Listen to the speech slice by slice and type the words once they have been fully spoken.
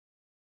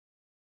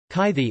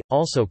Kaithi,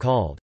 also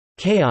called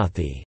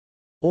Kaithi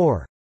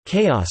or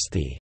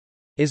Kaithi,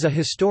 is a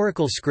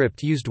historical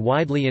script used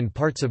widely in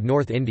parts of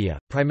North India,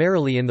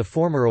 primarily in the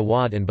former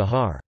Awadh and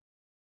Bihar.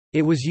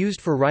 It was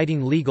used for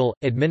writing legal,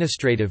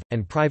 administrative,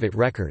 and private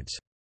records.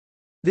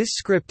 This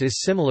script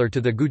is similar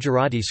to the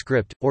Gujarati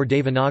script, or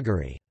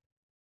Devanagari.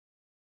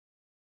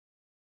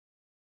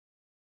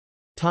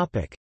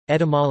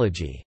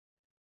 Etymology.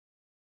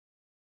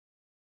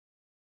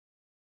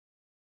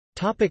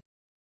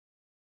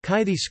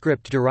 Kaithi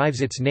script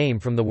derives its name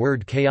from the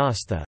word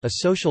Kayastha, a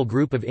social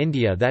group of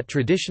India that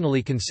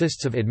traditionally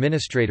consists of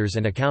administrators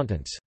and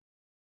accountants.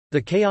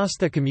 The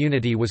Kayastha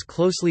community was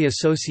closely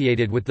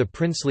associated with the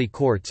princely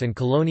courts and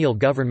colonial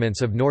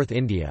governments of North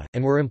India,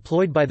 and were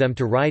employed by them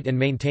to write and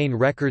maintain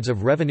records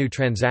of revenue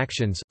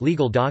transactions,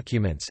 legal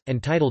documents,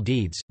 and title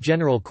deeds,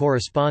 general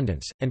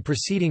correspondence, and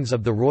proceedings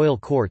of the royal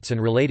courts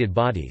and related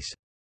bodies.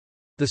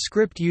 The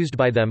script used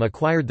by them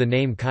acquired the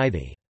name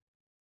Kaithi.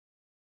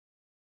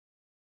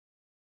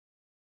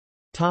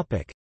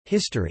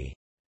 History.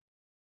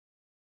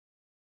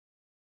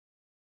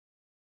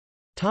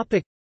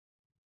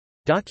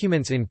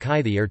 Documents in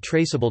Kaithi are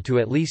traceable to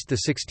at least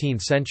the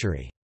 16th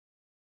century.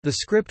 The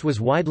script was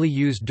widely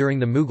used during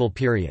the Mughal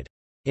period.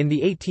 In the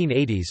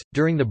 1880s,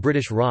 during the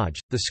British Raj,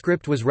 the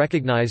script was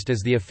recognized as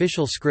the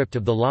official script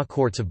of the law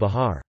courts of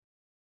Bihar.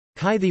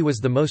 Kaithi was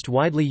the most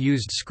widely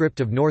used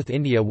script of North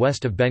India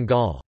west of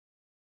Bengal.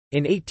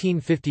 In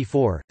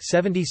 1854,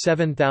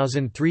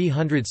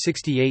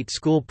 77,368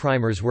 school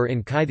primers were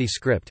in Kaithi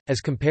script, as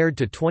compared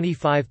to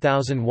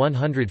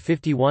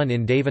 25,151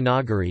 in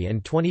Devanagari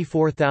and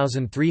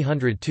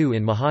 24,302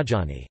 in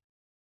Mahajani.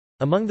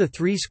 Among the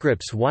three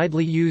scripts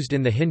widely used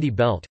in the Hindi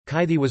belt,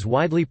 Kaithi was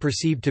widely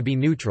perceived to be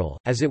neutral,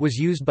 as it was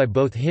used by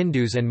both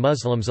Hindus and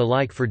Muslims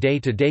alike for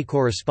day-to-day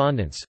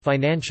correspondence,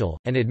 financial,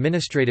 and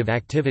administrative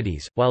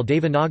activities, while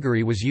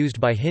Devanagari was used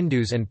by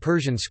Hindus and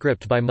Persian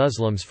script by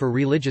Muslims for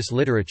religious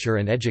literature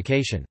and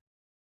education.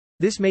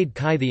 This made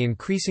Kaithi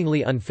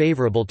increasingly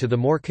unfavorable to the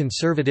more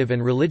conservative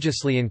and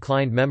religiously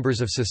inclined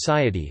members of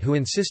society who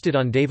insisted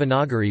on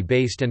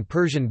Devanagari-based and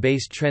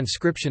Persian-based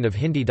transcription of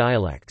Hindi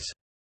dialects.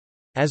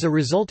 As a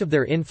result of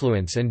their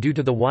influence and due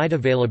to the wide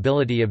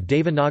availability of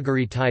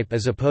Devanagari type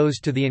as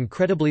opposed to the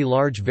incredibly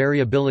large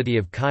variability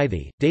of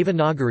Kaithi,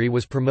 Devanagari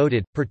was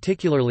promoted,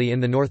 particularly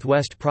in the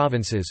northwest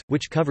provinces,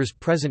 which covers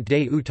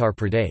present-day Uttar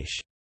Pradesh.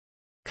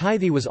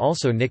 Kaithi was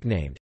also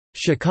nicknamed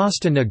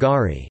Shakasta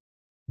Nagari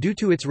due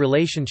to its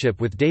relationship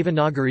with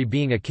Devanagari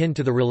being akin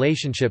to the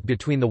relationship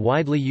between the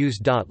widely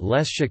used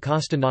less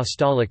Shakasta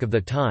Nastaliq of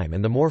the time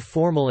and the more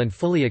formal and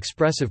fully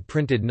expressive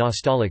printed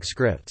Nastaliq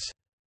scripts.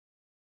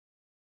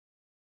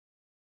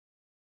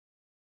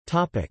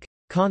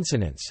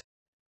 Consonants.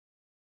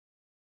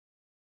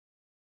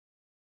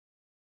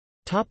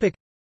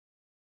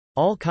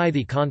 All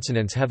Kaithi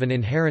consonants have an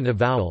inherent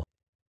vowel.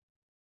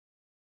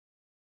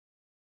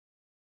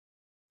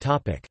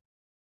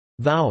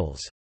 Vowels.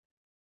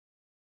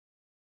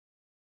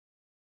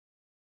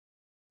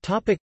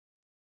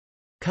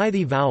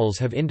 Kaithi vowels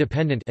have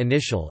independent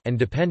initial and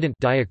dependent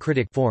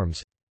diacritic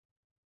forms.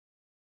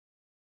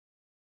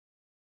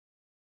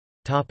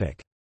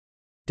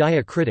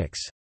 Diacritics.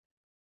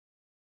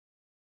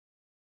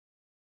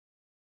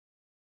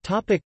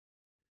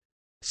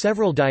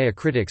 Several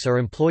diacritics are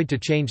employed to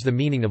change the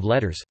meaning of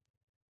letters.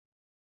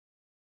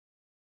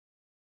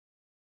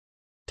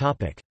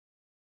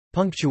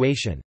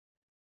 Punctuation.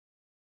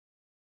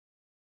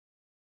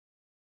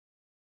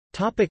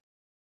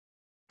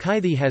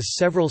 Kaithi has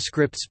several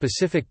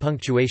script-specific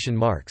punctuation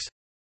marks.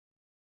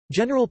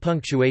 General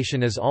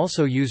punctuation is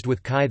also used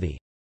with Kaithi.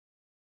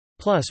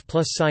 ++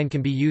 sign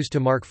can be used to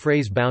mark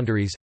phrase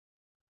boundaries.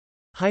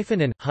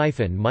 Hyphen and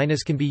hyphen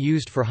minus can be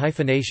used for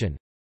hyphenation.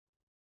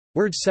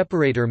 Word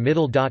separator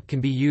middle dot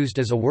can be used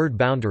as a word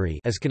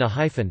boundary, as can a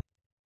hyphen.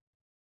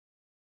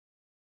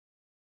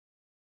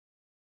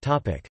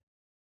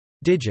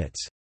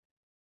 Digits.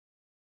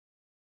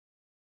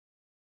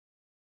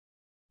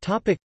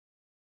 Kaithi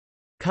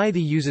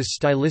uses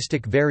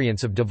stylistic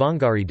variants of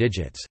Devanagari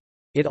digits.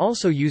 It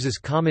also uses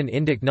common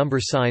Indic number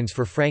signs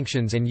for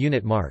fractions and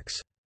unit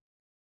marks.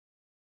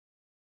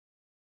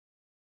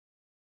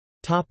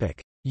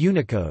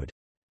 Unicode.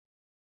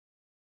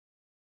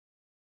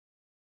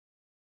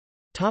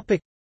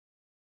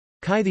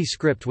 Kaithi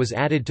script was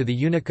added to the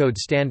Unicode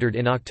standard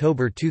in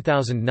October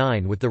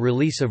 2009 with the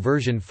release of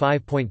version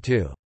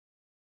 5.2.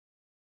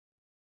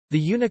 The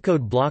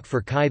Unicode block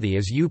for Kaithi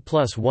is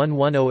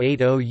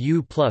U+11080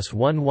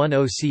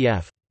 U+110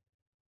 CF.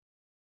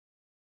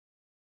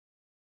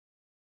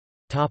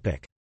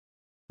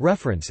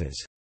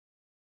 References.